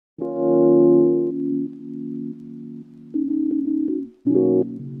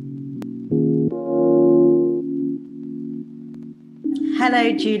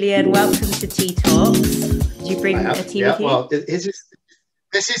Hello, Julian. Welcome to Tea Talks. Did you bring a tea with you? Well, this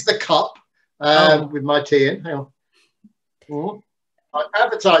is the cup with my tea in. Hang on. My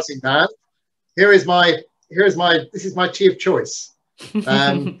advertising man. This is my tea of choice.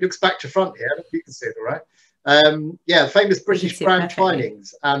 Looks back to front here. I don't know if you can see it all right. Famous British brand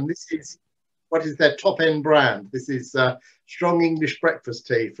Twinings. And this is what is their top end brand. This is strong English breakfast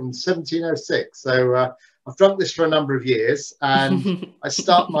tea from 1706. So I've drunk this for a number of years, and I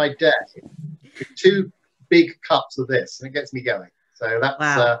start my day with 2 big cups of this, and it gets me going. So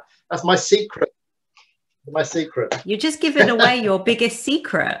that's my secret. My secret. You're just giving away your biggest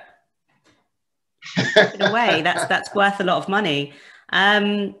secret. In a way, that's worth a lot of money.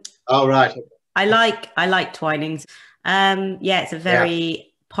 Oh right. I like Twinings. It's a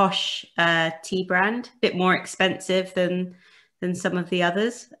very posh tea brand, a bit more expensive than some of the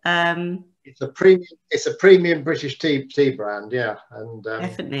others. It's a premium British tea brand, and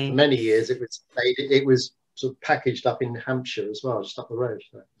definitely. For many years it was sort of packaged up in Hampshire as well, just up the road.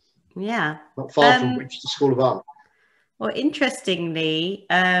 So. Yeah, not far from Winchester School of Art. Well, interestingly,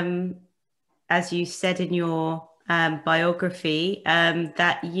 as you said in your biography,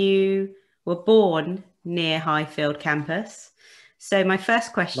 that you were born near Highfield campus. So my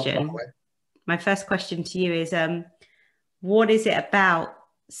first question to you is, what is it about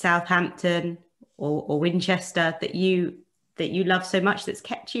Southampton or Winchester that you love so much that's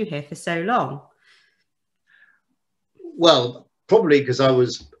kept you here for so long? Well, probably because I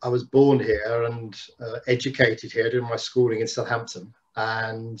was born here and educated here, doing my schooling in Southampton,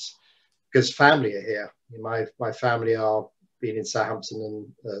 and because family are here. My family are been in Southampton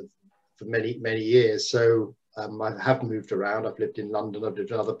and for many years. So I have moved around. I've lived in London. I've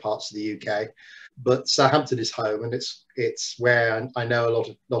lived in other parts of the UK, but Southampton is home, and it's where I know a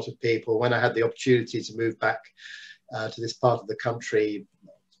lot of people. When I had the opportunity to move back to this part of the country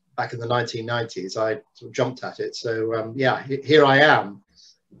back in the 1990s, I sort of jumped at it. So here I am.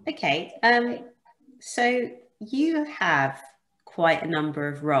 Okay, so you have quite a number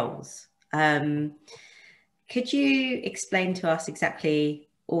of roles. Could you explain to us exactly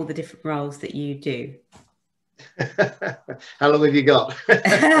all the different roles that you do? How long have you got? Okay.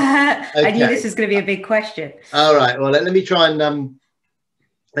 I knew this was going to be a big question. All right. Well, let me try and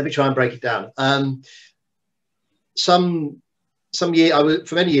break it down. For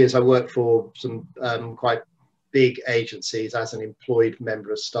many years I worked for some quite big agencies as an employed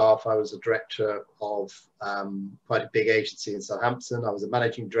member of staff. I was a director of quite a big agency in Southampton. I was a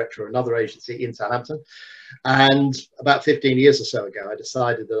managing director of another agency in Southampton. And about 15 years or so ago, I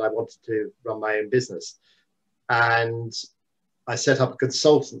decided that I wanted to run my own business. And I set up a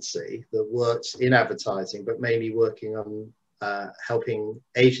consultancy that works in advertising, but mainly working on helping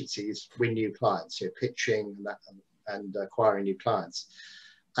agencies win new clients, pitching and acquiring new clients.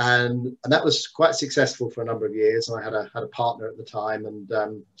 And that was quite successful for a number of years. And I had a partner at the time, and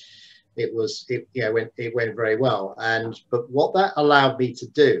it went very well. But what that allowed me to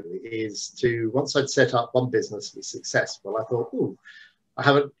do is once I'd set up one business that was successful, I thought,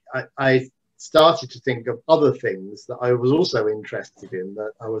 I started to think of other things that I was also interested in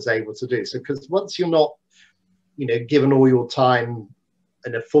that I was able to do. So because once you're not, given all your time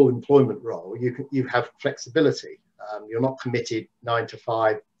in a full employment role, you have flexibility. You're not committed 9 to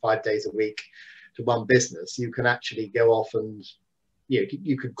 5 days a week to one business. You can actually go off and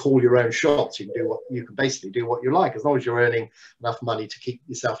you could call your own shots. You can basically do what you like as long as you're earning enough money to keep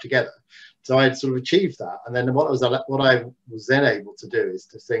yourself together. So I had sort of achieved that, and then what I was then able to do is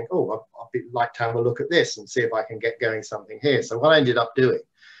to think, I'd like to have a look at this and see if I can get going something here. So what I ended up doing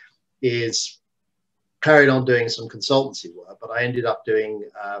is carried on doing some consultancy work, but I ended up doing.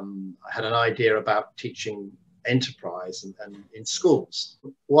 I had an idea about teaching enterprise and in schools.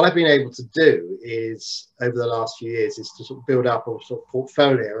 What I've been able to do is over the last few years is to sort of build up a sort of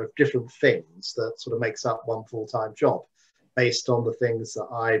portfolio of different things that sort of makes up one full-time job based on the things that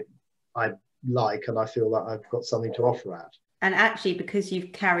I like and I feel that I've got something to offer at. And actually, because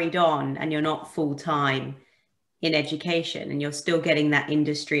you've carried on and you're not full-time in education and you're still getting that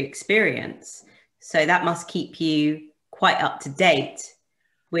industry experience, so that must keep you quite up to date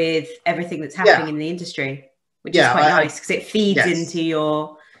with everything that's happening in the industry. Which is quite nice because it feeds into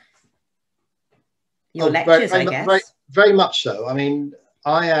your lectures, I guess. Very much so. I mean,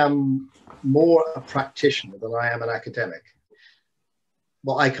 I am more a practitioner than I am an academic.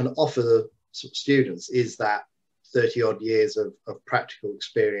 What I can offer the students is that 30 odd years of practical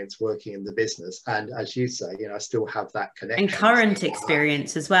experience working in the business. And as you say, I still have that connection. And current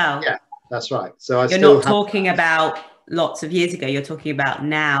experience as well. Yeah, that's right. So you're not talking about lots of years ago, you're talking about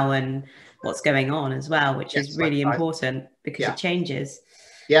now and what's going on as well, which is really important because it changes.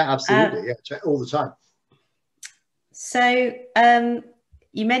 Yeah, absolutely. Yeah, all the time. So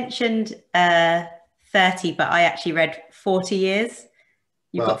you mentioned 30, but I actually read 40 years.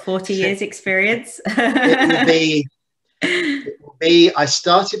 You've got 40 years experience. It will be, I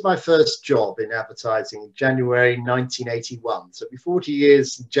started my first job in advertising in January 1981. So it'll be 40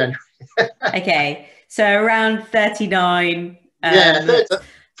 years in January. Okay, so around 39.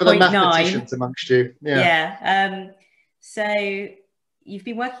 For the mathematicians amongst you. Yeah. So you've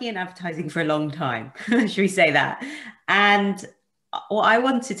been working in advertising for a long time, should we say that? And what I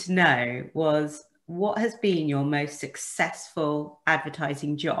wanted to know was, what has been your most successful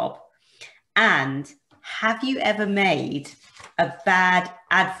advertising job? And have you ever made a bad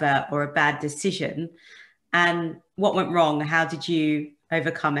advert or a bad decision? And what went wrong? How did you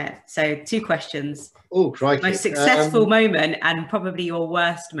overcome it? So 2 questions. Oh, crikey. Most successful moment and probably your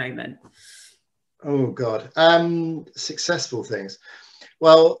worst moment. Oh, God. Successful things.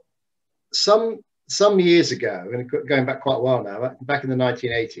 Well, some years ago, and going back quite a while now, back in the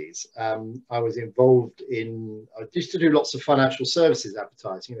 1980s, I was involved in, I used to do lots of financial services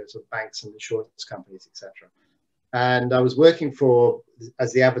advertising, sort of banks and insurance companies, etc. And I was working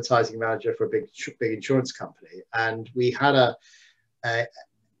as the advertising manager for a big insurance company, and we had a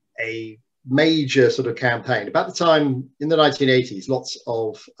major sort of campaign. About the time in the 1980s, lots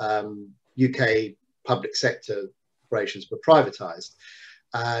of UK public sector operations were privatized.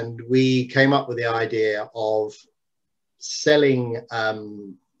 And we came up with the idea of selling a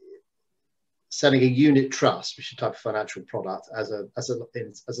unit trust, which is a type of financial product, as a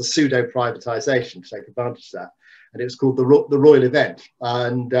pseudo privatization to take advantage of that. And it was called the Royal Event.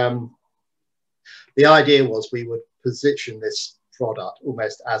 And the idea was we would position this product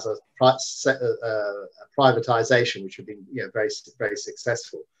almost as a privatization, which would be very, very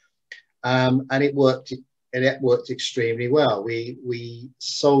successful. And it worked. And it worked extremely well. We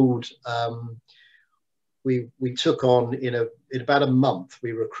sold. We took on in about a month.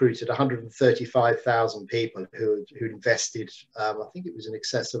 We recruited 135,000 people who invested. I think it was in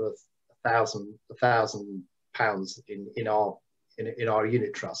excess of £1,000 in our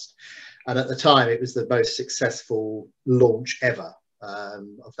unit trust. And at the time, it was the most successful launch ever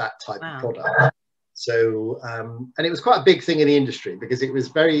of that type of product. So, and it was quite a big thing in the industry because it was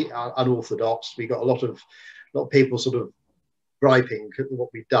very unorthodox. We got a lot of people sort of griping at what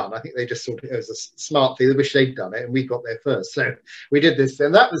we'd done. I think they just thought it was a smart thing. They wish they'd done it, and we got there first. So we did this,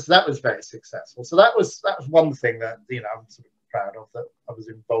 and that was very successful. So that was one thing that I'm sort of proud of, that I was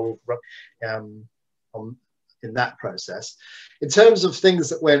involved in that process. In terms of things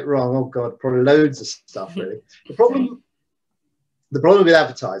that went wrong, oh God, probably loads of stuff really. The problem with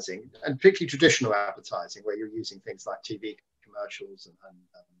advertising, and particularly traditional advertising, where you're using things like TV commercials and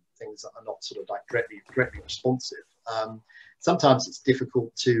things that are not sort of like directly responsive, sometimes it's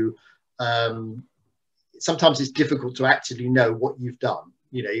difficult to actually know what you've done.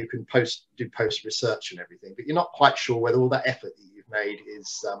 You can do post research and everything, but you're not quite sure whether all that effort that you've made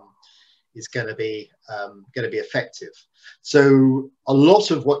is going to be effective. So a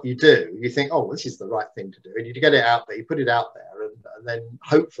lot of what you do, you think, oh, this is the right thing to do, and you get it out there, you put it out there, and then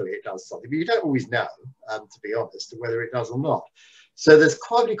hopefully it does something. But you don't always know, to be honest, whether it does or not. So there's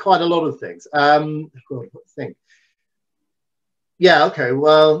quite a lot of things. God, what to think? Yeah. Okay.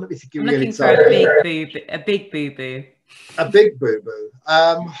 Well, let me give you an example. A big boo boo. A big boo boo.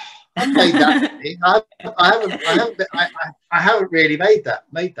 I've made that many. I haven't really made that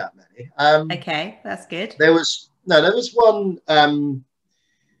many. Okay, that's good. There was one.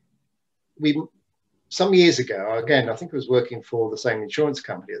 Some years ago, again, I think I was working for the same insurance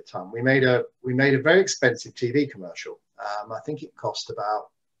company at the time. We made a very expensive TV commercial. I think it cost about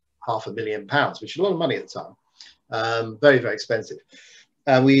 £500,000, which is a lot of money at the time. Very, very expensive.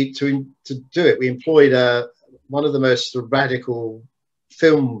 And to do it, we employed one of the most radical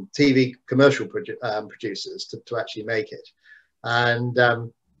film TV commercial producers to actually make it. And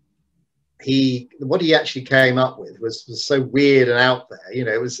what he actually came up with was so weird and out there.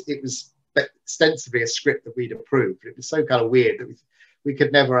 It was ostensibly a script that we'd approved. It was so kind of weird that we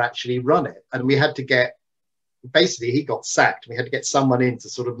could never actually run it, and we had to basically he got sacked. We had to get someone in to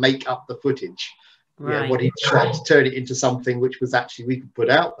sort of make up the footage. Right. What he tried to turn it into something which was actually we could put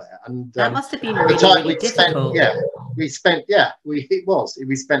out there. And that must have been really difficult. We spent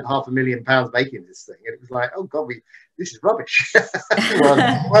 £500,000 making this thing, and it was like, oh God, this is rubbish.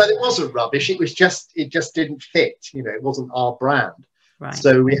 well, it wasn't rubbish. It just didn't fit. It wasn't our brand. Right.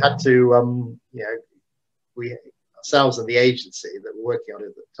 So we had to, we ourselves and the agency that were working on it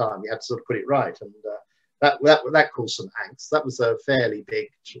at the time, we had to sort of put it right. And that caused some angst. That was a fairly big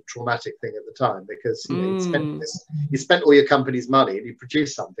traumatic thing at the time, because you spent all your company's money and you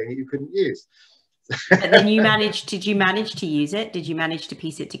produced something that you couldn't use. But then did you manage to use it? Did you manage to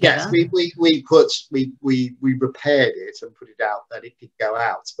piece it together? Yes, we repaired it and put it out, that it did go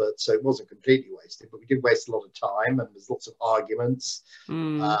out, but so it wasn't completely wasted, but we did waste a lot of time, and there's lots of arguments.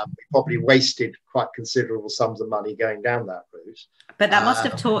 We probably wasted quite considerable sums of money going down that route. But that must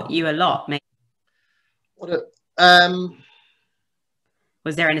have taught you a lot, maybe.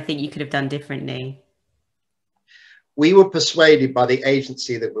 Was there anything you could have done differently? We were persuaded by the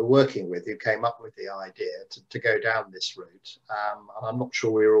agency that we're working with, who came up with the idea to go down this route. And I'm not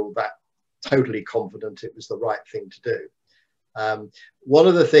sure we were all that totally confident it was the right thing to do. One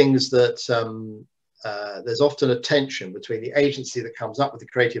of the things that there's often a tension between the agency that comes up with the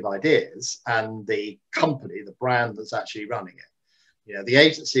creative ideas and the company, the brand that's actually running it. You know, the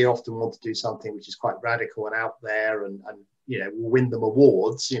agency often want to do something which is quite radical and out there, and you know, will win them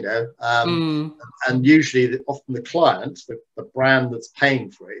awards, you know, and usually often the client, the brand that's paying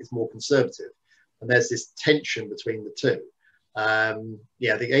for it, is more conservative, and there's this tension between the two.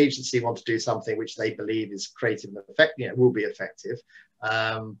 Yeah, the agency want to do something which they believe is creative and effective, you know, will be effective,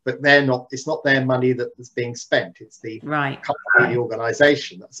 but they're not. It's not their money that's being spent. It's the company, the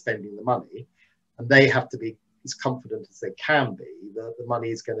organisation that's spending the money, and they have to be as confident as they can be that the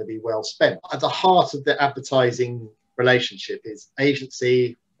money is going to be well spent. At the heart of the advertising relationship is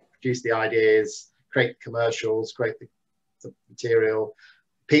agency, produce the ideas, create commercials, create the material,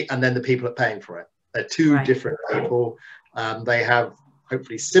 and then the people are paying for it. They're two different people. They have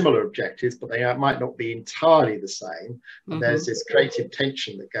hopefully similar objectives, but they might not be entirely the same. And there's this creative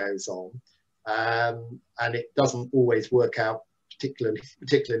tension that goes on, and it doesn't always work out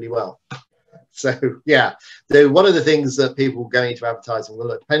particularly well. So yeah, one of the things that people going into advertising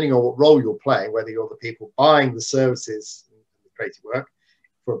will, depending on what role you're playing, whether you're the people buying the services, the creative work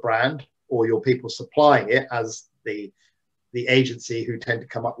for a brand, or you're people supplying it as the agency who tend to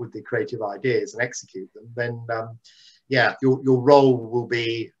come up with the creative ideas and execute them, then yeah, your role will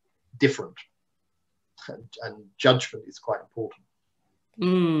be different, and judgment is quite important.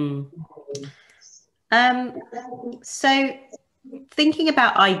 So thinking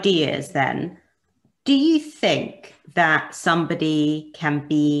about ideas then, do you think that somebody can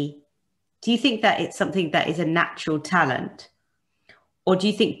be, do you think that it's something that is a natural talent? Or do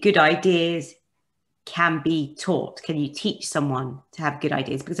you think good ideas can be taught? Can you teach someone to have good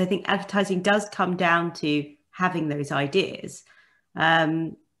ideas? Because I think advertising does come down to having those ideas.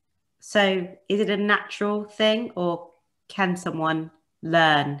 So is it a natural thing, or can someone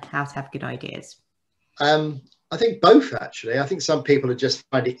learn how to have good ideas? I think both, actually. I think some people just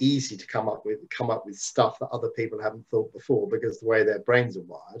find it easy to come up with stuff that other people haven't thought before, because the way their brains are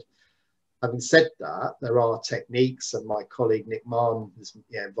wired. Having said that, there are techniques, and my colleague Nick Mann is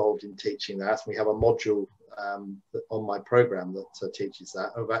involved in teaching that. We have a module on my program that teaches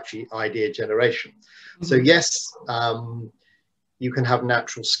that, of actually idea generation. So yes, you can have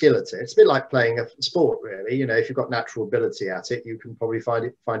natural skill at it. It's a bit like playing a sport, really. You know, if you've got natural ability at it, you can probably find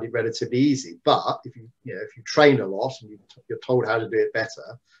it relatively easy. But if you train a lot and you're told how to do it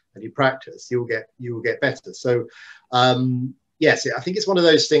better, and you practice, you'll get better. So yes, I think it's one of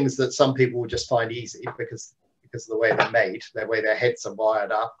those things that some people will just find easy because of the way they're made, the way their heads are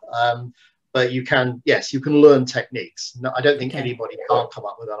wired up. But you can learn techniques. No, I don't think anybody can't come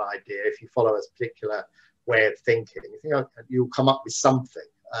up with an idea if you follow a particular way of thinking. You'll come up with something.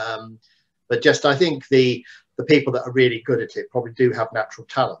 But just, I think the people that are really good at it probably do have natural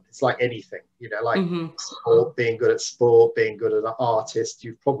talent. It's like anything, you know, like sport, being good at sport, being good at an artist.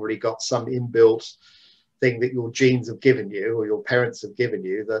 You've probably got some inbuilt thing that your genes have given you, or your parents have given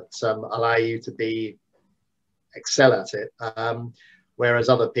you, that allow you to excel at it. Whereas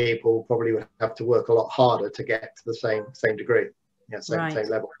other people probably would have to work a lot harder to get to the same degree, same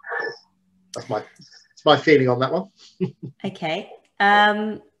level. That's my feeling on that one. Okay.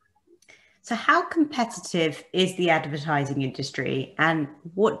 So how competitive is the advertising industry, and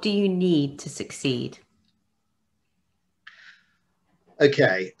what do you need to succeed?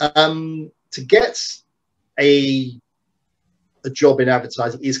 Okay. To get a job in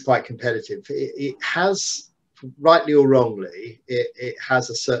advertising is quite competitive. It has, rightly or wrongly, it has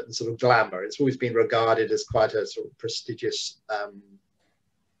a certain sort of glamour. It's always been regarded as quite a sort of prestigious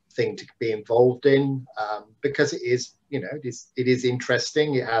thing to be involved in, because it is, it is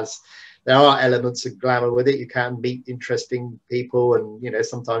interesting. There are elements of glamour with it. You can meet interesting people, and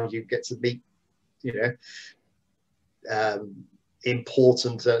sometimes you get to meet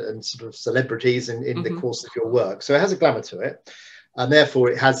important and sort of celebrities in the course of your work. So it has a glamour to it. And therefore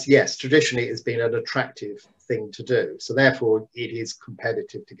it has, yes, traditionally it's been an attractive thing to do. So therefore it is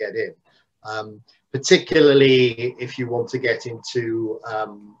competitive to get in. Particularly if you want to get into,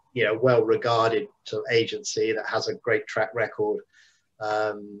 you know, well-regarded agency that has a great track record,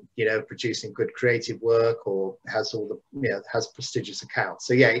 you know, producing good creative work, or has all the, you know, has prestigious accounts.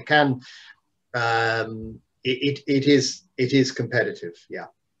 So yeah, it can, it is competitive. Yeah,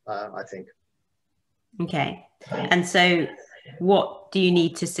 I think. Okay. And so what do you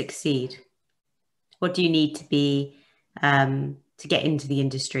need to succeed? What do you need to be, to get into the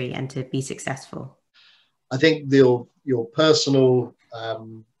industry and to be successful? I think your personal,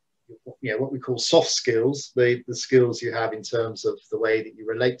 you know, what we call soft skills, the skills you have in terms of the way that you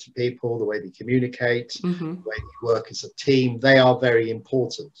relate to people, the way that you communicate, Mm-hmm. the way you work as a team, they are very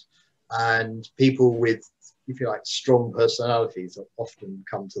important. And people with, if you like, strong personalities often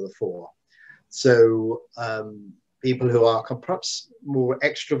come to the fore. So people who are perhaps more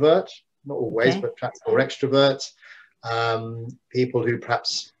extrovert, not always, but perhaps more extrovert, people who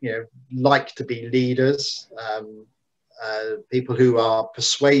perhaps, you know, like to be leaders, people who are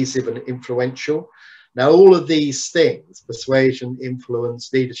persuasive and influential. Now, all of these things, persuasion,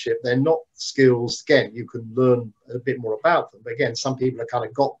 influence, leadership, they're not skills, again, you can learn a bit more about them. But again, some people have kind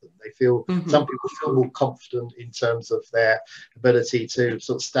of got them. They feel, some people feel more confident in terms of their ability to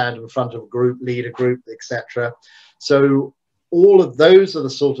sort of stand in front of a group, lead a group, etc. So all of those are the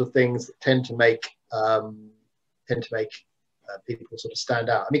sort of things that tend to make people sort of stand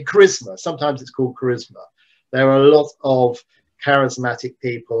out. I mean, charisma, sometimes it's called charisma. There are a lot of charismatic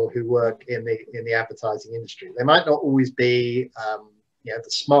people who work in the advertising industry. They might not always be, you know,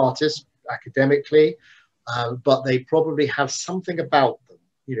 the smartest academically, but they probably have something about them,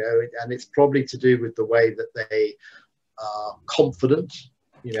 you know, and it's probably to do with the way that they are confident.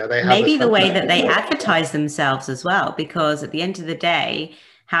 You know, they have maybe the way that they advertise themselves as well, because at the end of the day,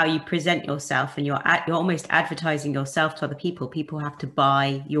 how you present yourself, and you're almost advertising yourself to other people. People have to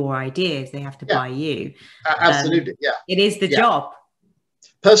buy your ideas. They have to buy you. Absolutely. Yeah. It is the job.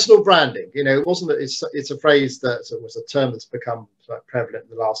 Personal branding, you know, it wasn't, it's a phrase that was a term that's become prevalent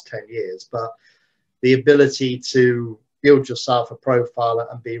in the last 10 years, but the ability to build yourself a profile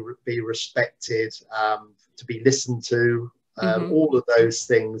and be respected, to be listened to, all of those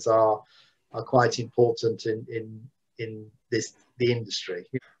things are quite important in the industry.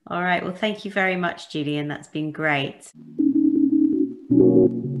 All right. Well, thank you very much, Julian. That's been great.